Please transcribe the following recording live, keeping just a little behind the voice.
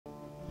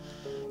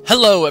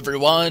Hello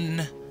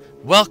everyone!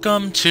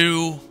 Welcome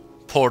to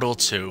Portal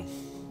 2.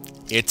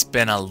 It's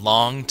been a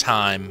long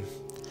time.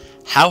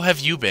 How have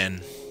you been?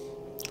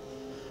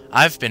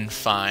 I've been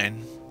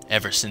fine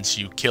ever since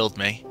you killed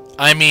me.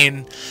 I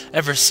mean,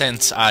 ever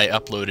since I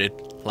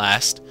uploaded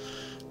last.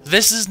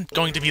 This is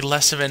going to be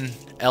less of an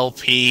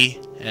LP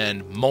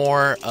and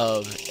more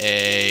of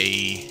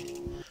a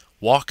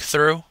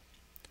walkthrough.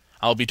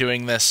 I'll be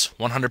doing this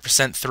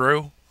 100%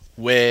 through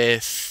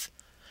with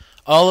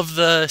all of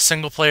the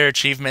single-player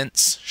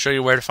achievements, show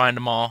you where to find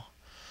them all.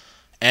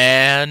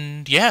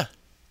 And yeah,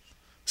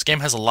 this game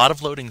has a lot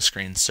of loading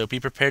screens, so be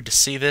prepared to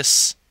see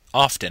this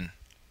often.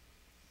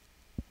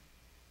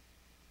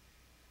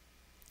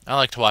 I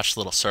like to watch the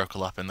little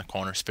circle up in the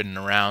corner spinning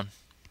around.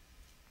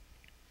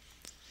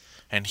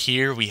 And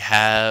here we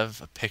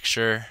have a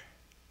picture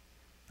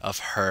of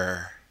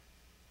her.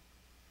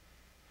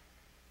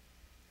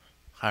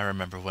 I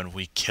remember when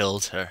we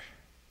killed her.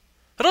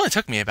 It only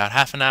took me about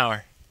half an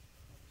hour.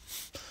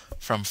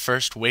 From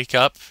first wake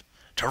up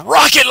to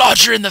rocket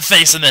launcher in the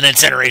face and then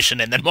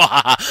incineration and then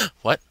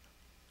what?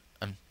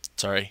 I'm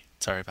sorry.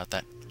 Sorry about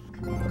that.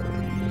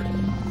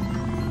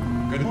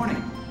 Good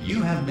morning.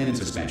 You have been in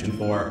suspension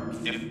for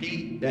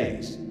 50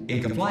 days.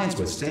 In compliance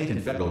with state and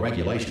federal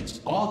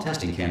regulations, all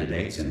testing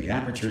candidates in the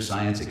Aperture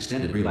Science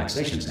Extended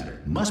Relaxation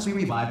Center must be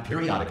revived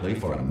periodically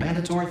for a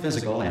mandatory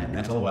physical and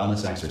mental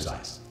wellness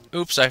exercise.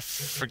 Oops, I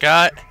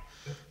forgot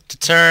to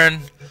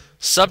turn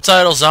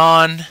subtitles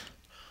on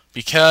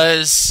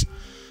because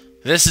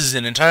this is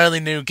an entirely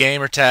new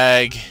gamer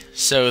tag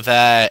so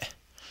that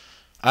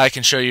I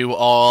can show you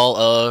all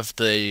of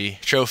the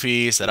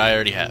trophies that I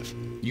already have.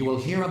 You will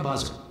hear a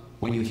buzzer.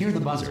 When you hear the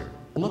buzzer,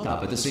 look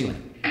up at the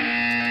ceiling.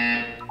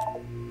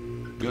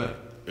 Good.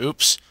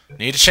 Oops.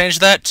 Need to change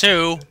that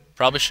too.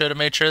 Probably should have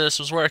made sure this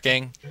was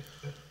working.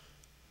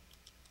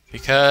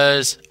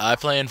 Because I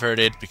play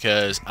inverted,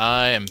 because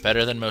I am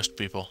better than most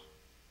people.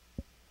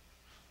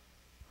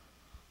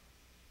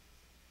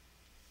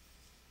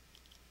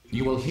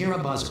 You will hear a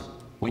buzzer.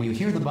 When you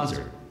hear the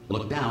buzzer,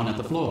 look down at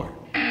the floor.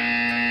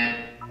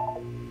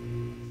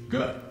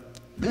 Good.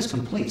 This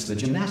completes the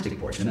gymnastic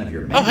portion of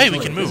your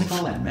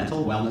physical and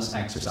mental wellness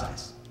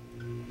exercise.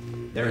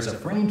 There is a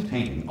framed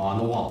painting on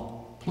the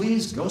wall.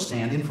 Please go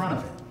stand in front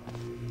of it.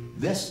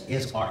 This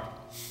is art.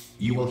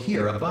 You will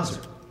hear a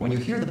buzzer. When you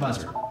hear the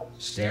buzzer,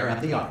 stare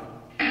at the art.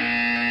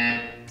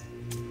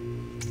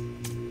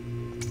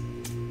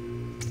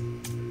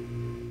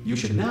 You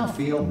should now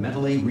feel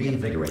mentally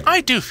reinvigorated.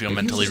 I do feel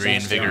mentally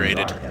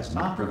reinvigorated. Art has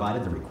not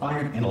provided the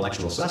required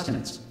intellectual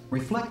sustenance.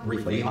 Reflect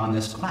briefly on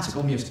this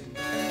classical music.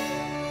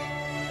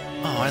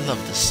 Oh, I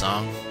love this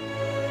song.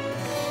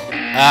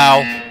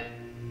 Ow.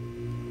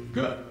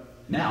 Good.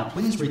 Now,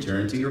 please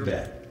return to your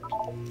bed.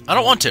 I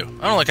don't want to. I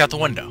want to look out the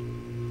window.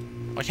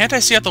 Why can't I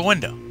see out the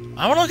window?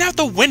 I want to look out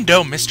the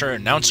window, Mr.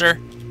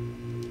 Announcer.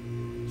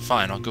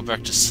 Fine, I'll go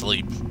back to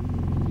sleep.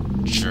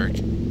 Jerk.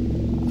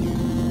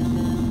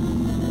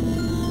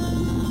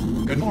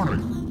 Good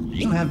morning.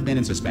 You have been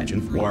in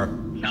suspension for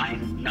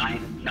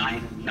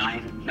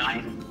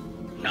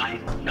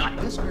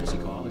 9999999. This emergency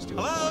call is to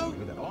hello?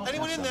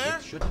 Anyone in there?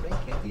 Should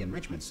vacate the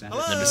enrichment center.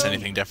 Hello? Notice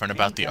anything different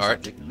about the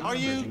art? Are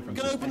you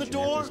gonna open the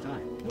door?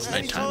 It's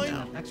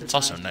nighttime now. It's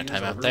also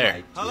nighttime out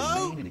there.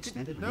 Hello? No. Are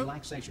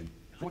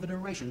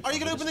you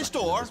gonna open this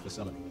door?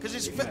 Because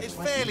it's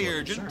fairly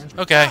urgent.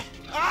 Okay.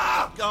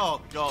 Ah!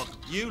 Oh God,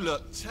 you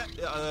look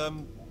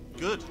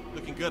good.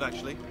 Looking good,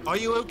 actually. Are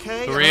you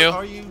okay? Who are you?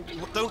 Are you?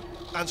 Don't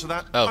answer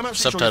that. Oh, I'm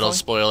subtitles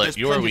spoil it.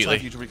 You are There's plenty of time for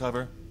Wheatley. you to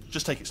recover.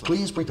 Just take it slow.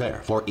 Please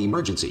prepare for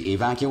emergency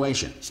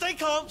evacuation. Stay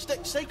calm.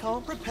 Stay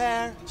calm.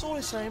 Prepare. It's all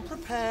it's saying.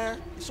 Prepare.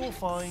 It's all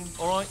fine.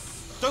 All right.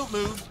 Don't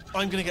move.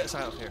 I'm gonna get us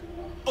out of here.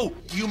 Oh,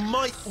 you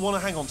might want to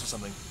hang on to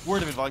something.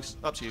 Word of advice.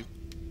 Up to you.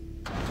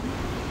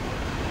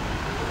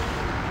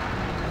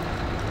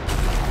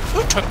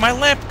 Who took my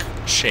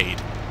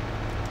lampshade?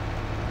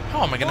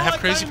 How am I gonna have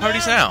crazy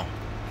parties now?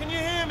 Can you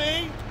hear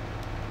me?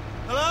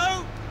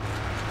 Hello?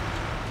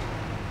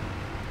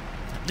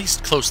 At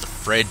least close the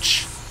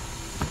fridge.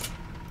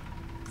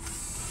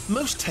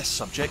 Most test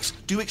subjects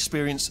do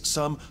experience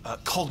some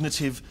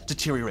cognitive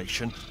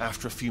deterioration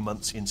after a few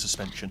months in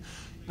suspension.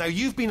 Now,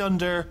 you've been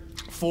under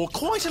for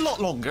quite a lot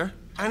longer,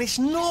 and it's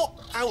not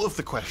out of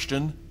the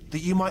question that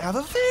you might have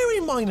a very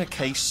minor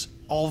case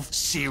of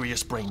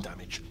serious brain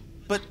damage.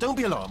 But don't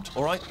be alarmed,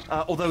 all right?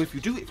 Although if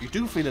you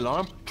do feel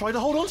alarmed, try to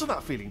hold on to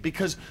that feeling,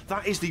 because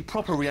that is the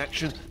proper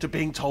reaction to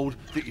being told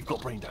that you've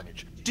got brain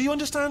damage. Do you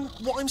understand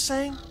what I'm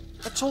saying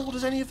at all?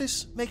 Does any of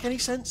this make any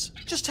sense?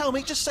 Just tell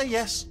me. Just say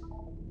yes.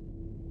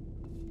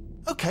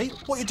 Okay,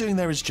 what you're doing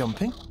there is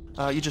jumping.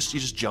 You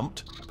just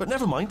jumped. But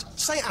never mind.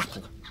 Say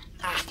apple.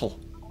 Apple.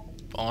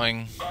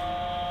 Boing.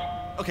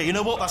 Okay, you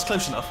know what? That's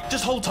close enough.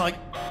 Just hold tight.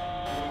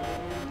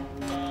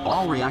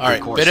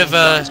 Alright, bit of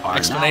a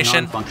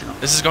explanation.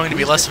 This is going to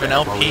be less of an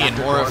LP and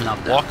more of a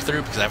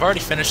walkthrough because I've already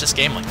finished this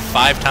game like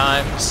 5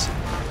 times.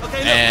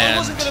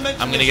 And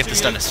I'm going to get this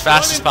done as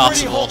fast as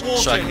possible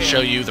so I can show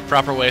you the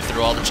proper way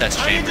through all the chest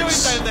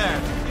chambers. How are you doing down there?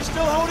 You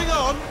still holding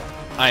on?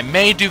 I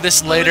may do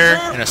this later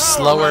in a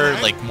slower,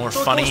 like more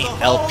funny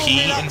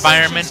LP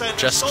environment,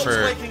 just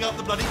for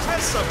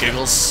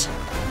giggles.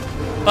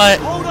 But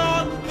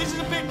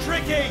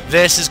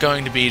this is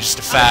going to be just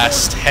a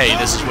fast, hey,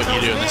 this is what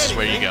you do and this is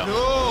where you go.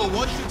 No,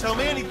 why should you tell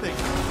me anything?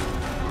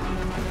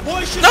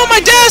 No, my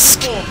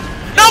desk!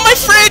 No, my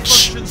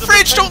fridge!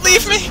 Fridge, don't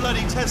leave me!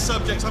 Bloody test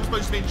subjects I'm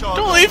supposed to be in charge.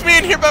 Don't leave me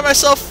in here by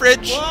myself,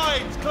 Fridge.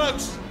 Why? It's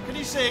close. Can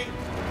you see?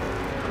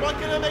 Am I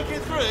gonna make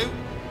it through?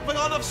 Have I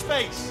got enough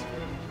space?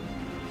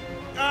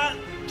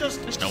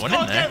 There's no one in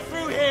there. Get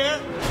through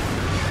here.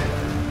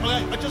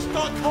 Okay, I just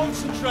can't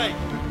concentrate.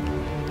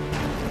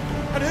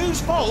 And whose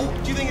fault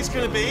do you think it's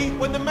going to be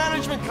when the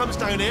management comes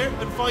down here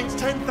and finds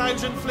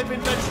 10,000 flipping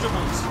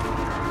vegetables?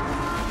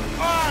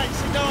 Alright,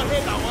 see, no, I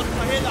hear that one.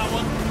 I hear that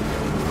one.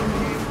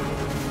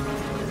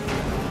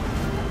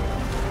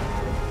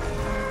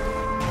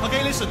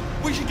 Okay, listen,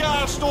 we should get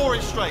our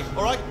story straight,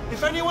 alright?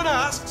 If anyone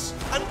asks,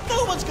 and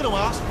no one's going to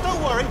ask,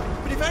 don't worry,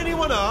 but if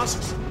anyone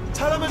asks,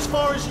 tell them as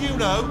far as you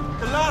know,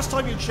 the last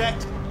time you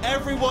checked,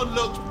 everyone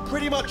looked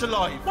pretty much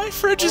alive. My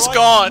fridge is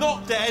gone.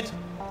 Not dead.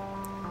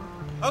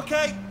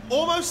 Okay,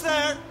 almost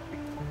there.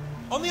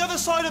 On the other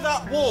side of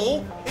that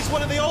wall is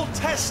one of the old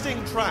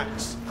testing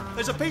tracks.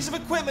 There's a piece of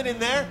equipment in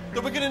there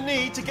that we're going to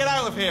need to get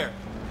out of here.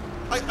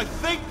 I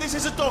think this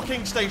is a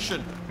docking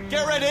station.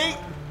 Get ready.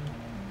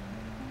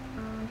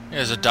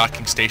 There's a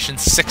docking station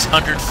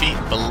 600 feet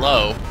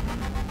below.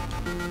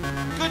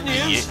 Good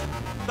news.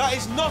 That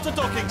is not a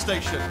docking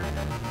station.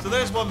 So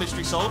there's one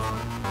mystery solved.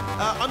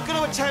 I'm going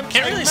to attempt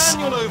a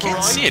manual override.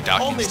 Can't see a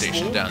docking on this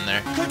station wall. down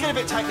there. Could get a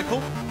bit technical.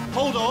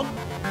 Hold on.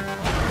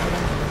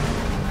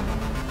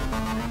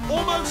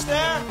 Almost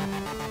there.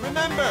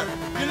 Remember,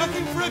 you're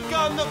looking for a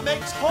gun that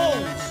makes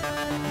holes,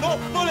 not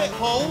bullet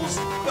holes.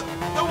 But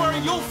don't worry,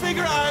 you'll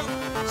figure it out.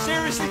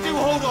 Seriously, do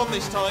hold on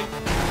this time.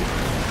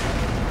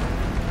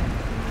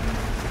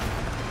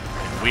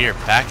 We are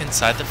back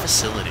inside the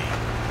facility.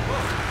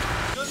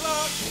 Good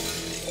luck.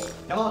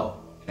 Hello,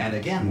 and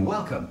again,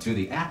 welcome to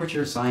the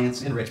Aperture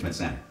Science Enrichment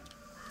Center.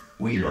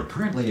 We are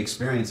currently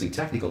experiencing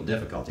technical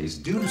difficulties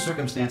due to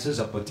circumstances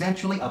of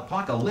potentially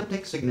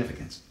apocalyptic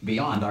significance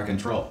beyond our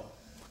control.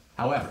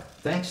 However,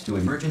 thanks to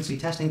emergency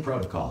testing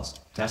protocols,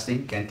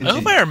 testing can continue. I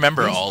hope I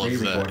remember These all of the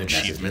pre-recorded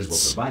achievements. messages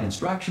will provide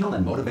instructional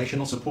and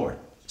motivational support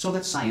so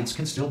that science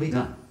can still be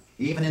done,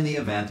 even in the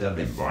event of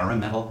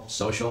environmental,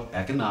 social,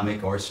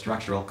 economic, or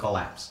structural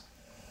collapse.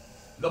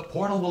 The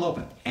portal will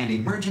open, and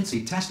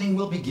emergency testing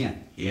will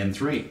begin in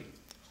 3,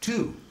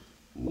 2,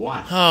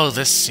 1. Oh,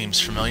 this seems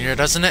familiar,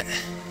 doesn't it?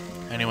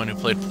 Anyone who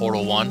played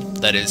Portal 1,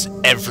 that is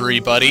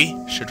everybody,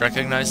 should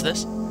recognize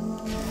this.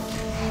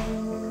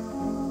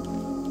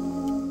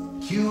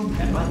 Cube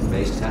and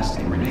button-based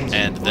testing remains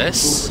And an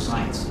this?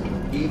 important tool for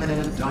science, even in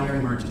a dire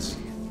emergency.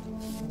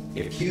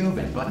 If cube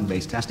and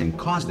button-based testing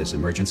caused this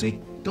emergency,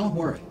 don't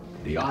worry.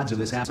 The odds of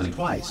this happening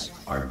twice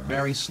are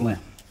very slim.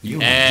 You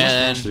have just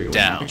passed through an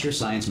down. Aperture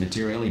Science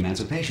Material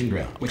Emancipation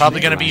Drill.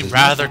 Probably going to be vaporizes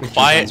rather Aperture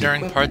quiet Science during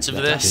equipment parts of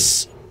that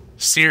this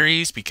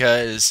series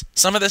because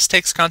some of this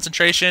takes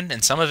concentration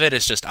and some of it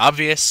is just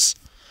obvious.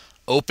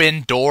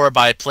 Open door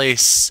by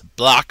place,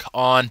 block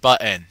on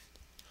button.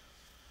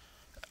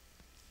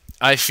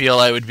 I feel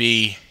I would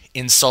be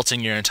insulting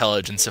your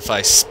intelligence if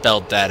I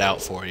spelled that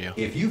out for you.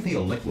 If you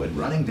feel liquid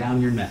running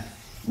down your neck,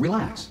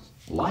 relax,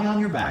 lie on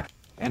your back,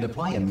 and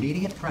apply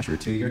immediate pressure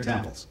to your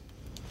temples.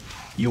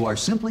 You are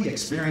simply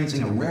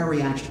experiencing a rare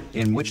reaction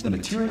in which the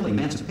Material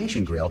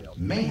Emancipation Grill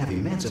may have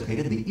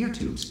emancipated the ear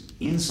tubes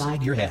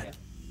inside your head.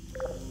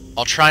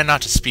 I'll try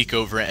not to speak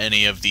over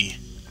any of the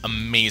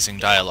amazing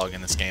dialogue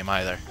in this game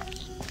either.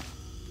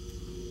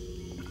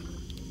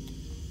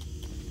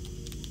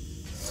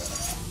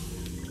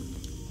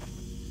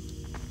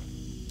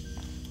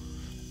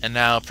 And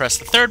now press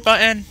the third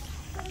button,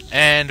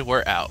 and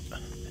we're out.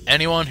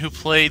 Anyone who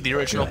played the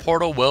original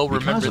Portal will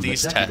remember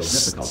these tests.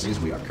 Because of the technical difficulties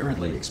we are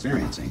currently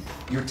experiencing,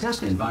 your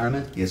test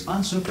environment is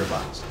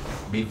unsupervised.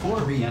 Before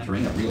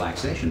re-entering a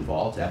relaxation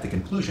vault at the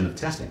conclusion of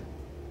testing,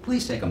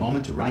 please take a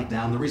moment to write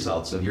down the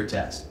results of your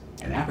test.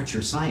 An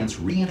Aperture Science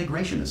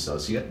Reintegration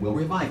Associate will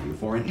revive you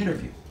for an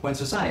interview when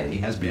society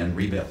has been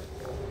rebuilt.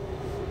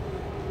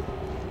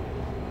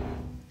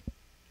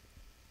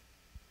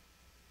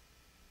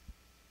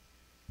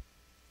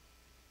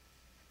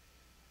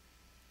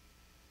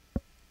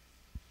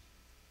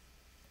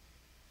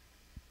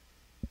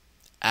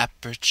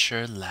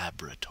 Aperture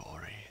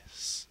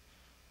Laboratories.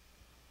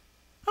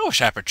 I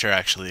wish Aperture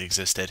actually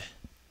existed.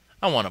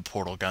 I want a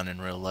portal gun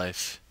in real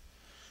life.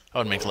 That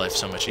would make life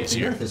so much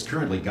easier. The Earth is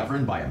currently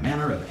governed by a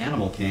manner of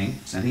animal king,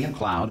 sentient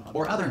cloud,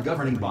 or other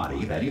governing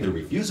body that either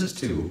refuses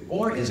to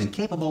or is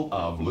incapable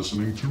of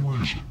listening to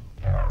reason.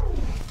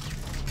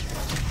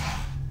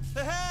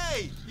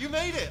 Hey, you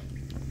made it.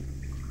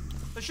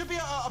 There should be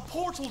a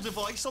portal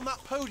device on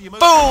that podium.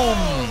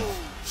 Boom!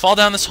 Fall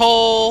down this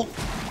hole.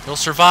 You'll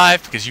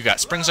survive because you got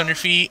springs on your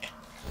feet.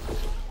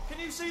 Can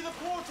you see the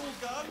portal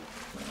gun?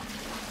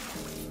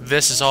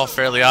 This is all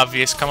fairly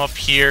obvious. Come up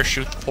here,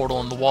 shoot the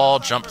portal in the wall,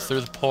 jump through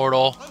the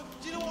portal.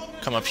 Do you know what I'm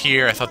come up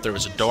here. I thought there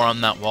was a door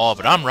on that wall,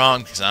 but I'm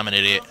wrong because I'm an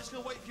idiot.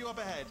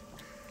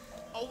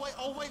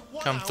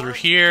 Come through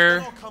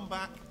here.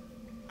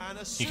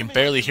 You can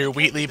barely hear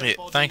Wheatley,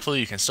 but thankfully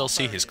you can still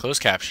see his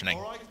closed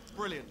captioning.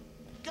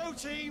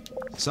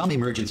 Some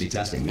emergency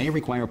testing may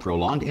require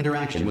prolonged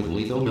interaction with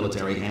lethal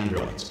military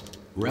androids.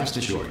 Rest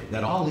assured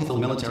that all lethal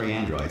military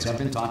androids have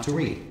been taught to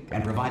read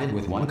and provided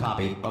with one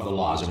copy of the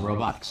Laws of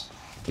Robotics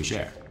to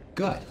share.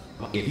 Good.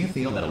 If you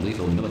feel that a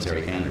lethal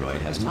military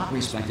android has not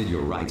respected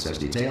your rights as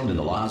detailed in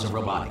the Laws of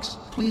Robotics,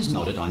 please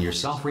note it on your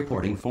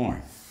self-reporting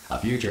form. A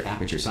future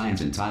Aperture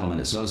Science Entitlement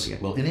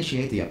Associate will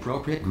initiate the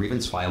appropriate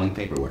grievance filing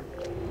paperwork.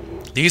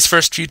 These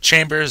first few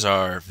chambers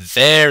are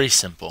very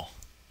simple.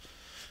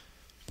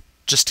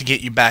 Just to get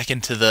you back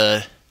into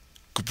the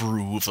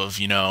groove of,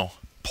 you know,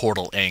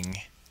 portaling.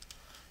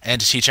 And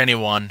to teach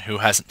anyone who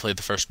hasn't played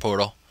the first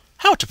Portal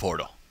how to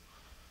portal.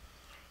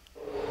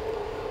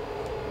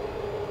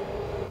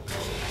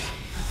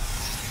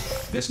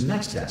 This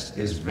next test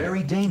is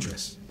very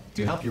dangerous.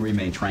 To help you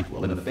remain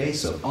tranquil in the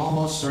face of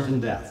almost certain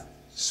death,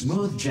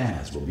 Smooth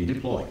Jazz will be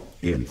deployed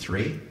in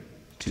 3,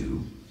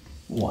 2,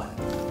 1.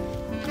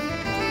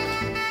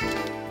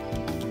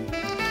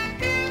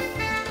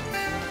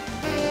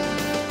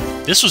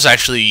 This was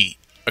actually,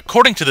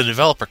 according to the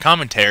developer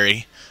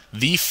commentary,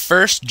 the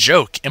first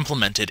joke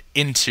implemented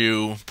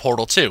into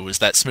Portal 2 was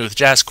that Smooth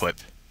Jazz quip.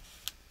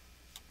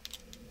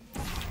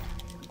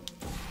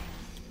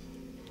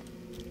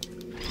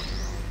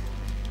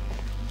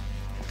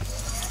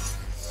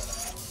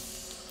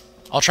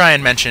 I'll try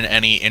and mention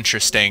any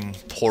interesting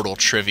Portal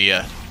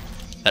trivia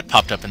that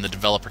popped up in the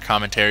developer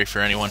commentary for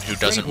anyone who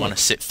doesn't want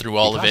to sit through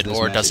all of it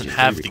or doesn't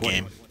have the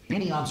game.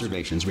 Any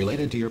observations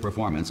related to your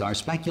performance are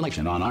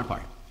speculation on our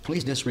part.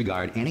 Please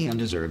disregard any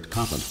undeserved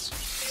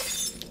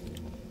compliments.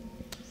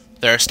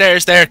 There are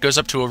stairs there, it goes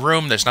up to a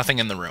room, there's nothing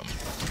in the room.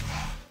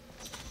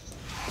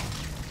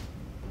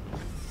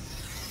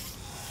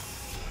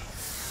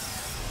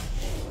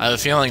 I have a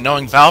feeling,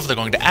 knowing Valve, they're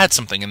going to add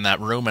something in that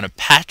room in a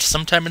patch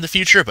sometime in the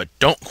future, but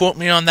don't quote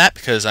me on that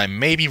because I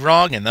may be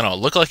wrong and then I'll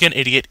look like an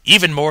idiot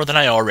even more than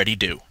I already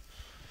do.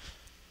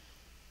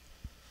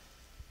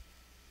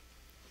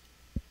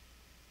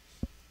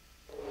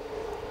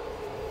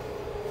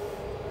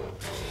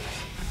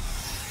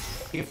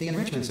 If the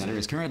Enrichment Center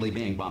is currently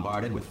being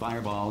bombarded with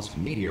fireballs,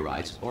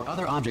 meteorites, or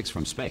other objects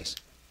from space,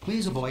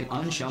 please avoid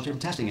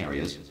unsheltered testing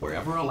areas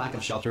wherever a lack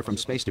of shelter from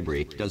space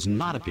debris does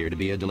not appear to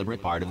be a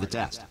deliberate part of the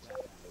test.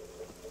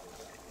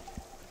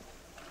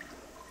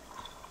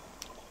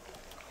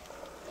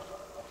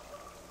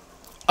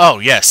 Oh,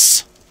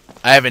 yes.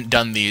 I haven't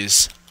done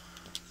these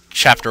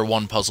Chapter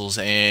 1 puzzles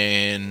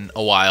in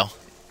a while.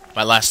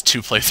 My last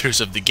 2 playthroughs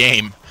of the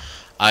game,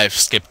 I've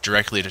skipped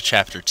directly to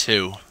Chapter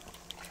 2.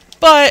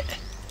 But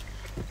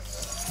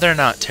they're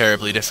not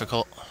terribly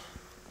difficult,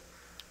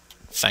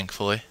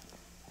 thankfully.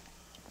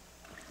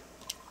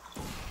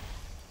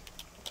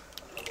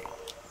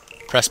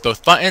 Press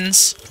both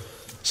buttons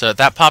so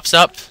that pops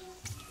up.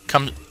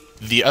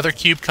 The other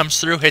cube comes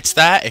through, hits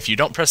that. If you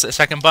don't press that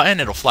second button,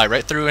 it'll fly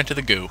right through into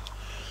the goo.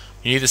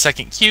 You need the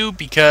second cube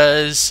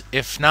because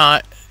if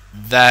not,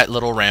 that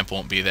little ramp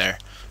won't be there.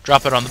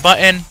 Drop it on the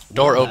button,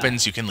 door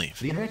opens, you can leave.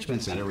 The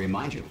Enrichment Center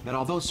reminds you that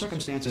although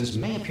circumstances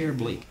may appear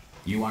bleak,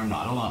 you are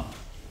not alone.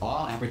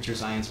 All Aperture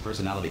Science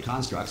personality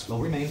constructs will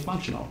remain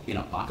functional in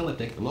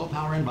apocalyptic,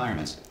 low-power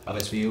environments of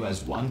as few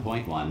as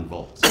 1.1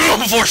 volts.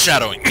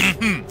 Foreshadowing!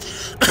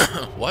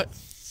 What?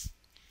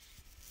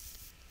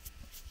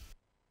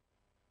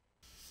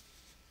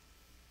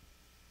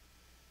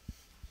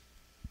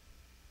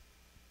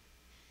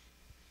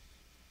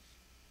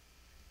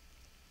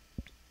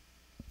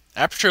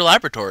 Aperture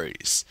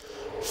Laboratories,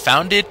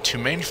 founded to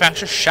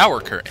manufacture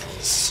shower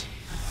curtains.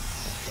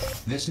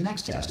 This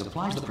next test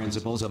applies the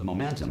principles of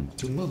momentum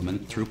to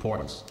movement through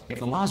portals. If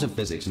the laws of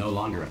physics no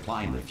longer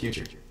apply in the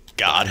future,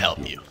 God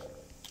help you.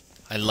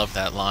 I love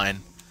that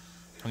line.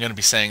 I'm going to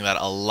be saying that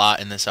a lot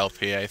in this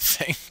LP, I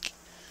think.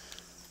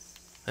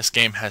 This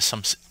game has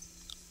some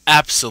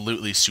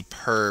absolutely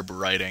superb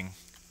writing.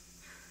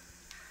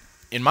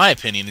 In my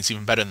opinion, it's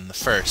even better than the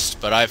first,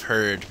 but I've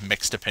heard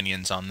mixed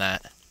opinions on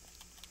that.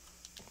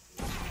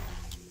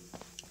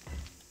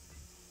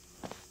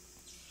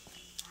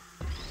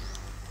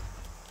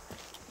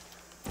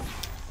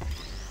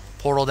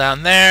 Portal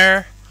down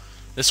there.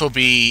 This will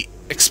be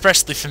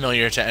expressly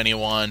familiar to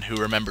anyone who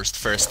remembers the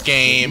first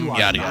game,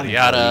 yada yada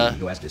yada.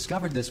 Who has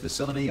discovered this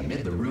facility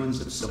amid the ruins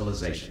of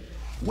civilization.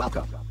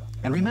 Welcome.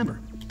 And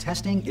remember,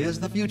 testing is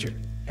the future,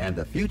 and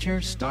the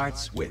future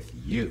starts with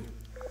you.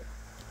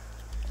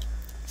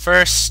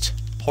 First,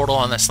 portal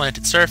on the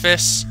slanted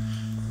surface.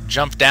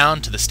 Jump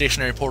down to the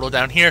stationary portal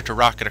down here to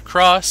rocket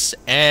across,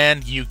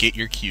 and you get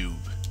your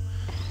cube.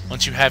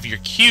 Once you have your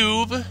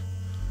cube,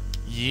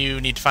 you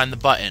need to find the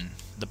button.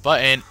 The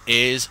button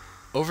is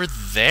over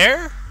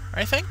there,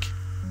 I think?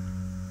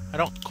 I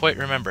don't quite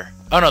remember.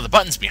 Oh no, the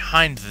button's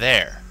behind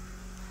there.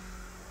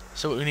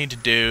 So what we need to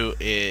do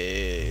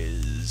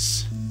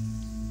is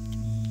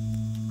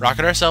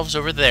rocket ourselves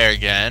over there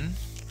again.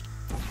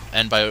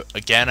 and by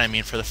again I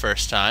mean for the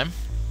first time,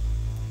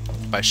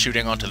 by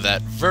shooting onto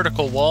that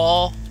vertical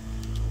wall,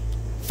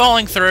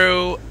 falling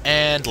through,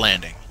 and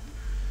landing.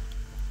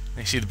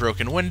 You see the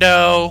broken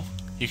window.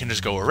 You can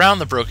just go around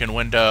the broken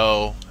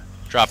window,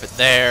 drop it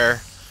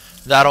there.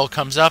 That all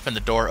comes up and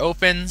the door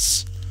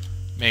opens.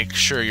 Make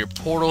sure your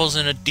portal's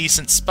in a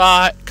decent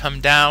spot.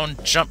 Come down,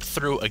 jump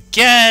through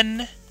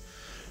again,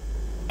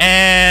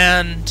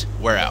 and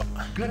we're out.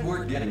 Good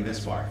work getting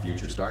this far,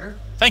 future starter.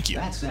 Thank you.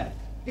 That said,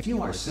 if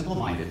you are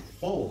simple-minded,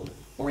 old,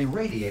 or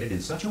irradiated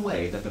in such a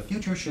way that the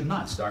future should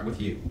not start with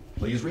you,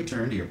 please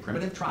return to your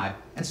primitive tribe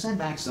and send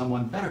back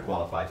someone better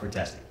qualified for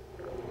testing.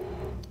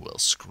 Well,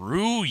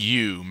 screw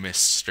you,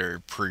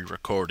 Mr.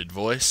 Pre-recorded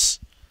voice.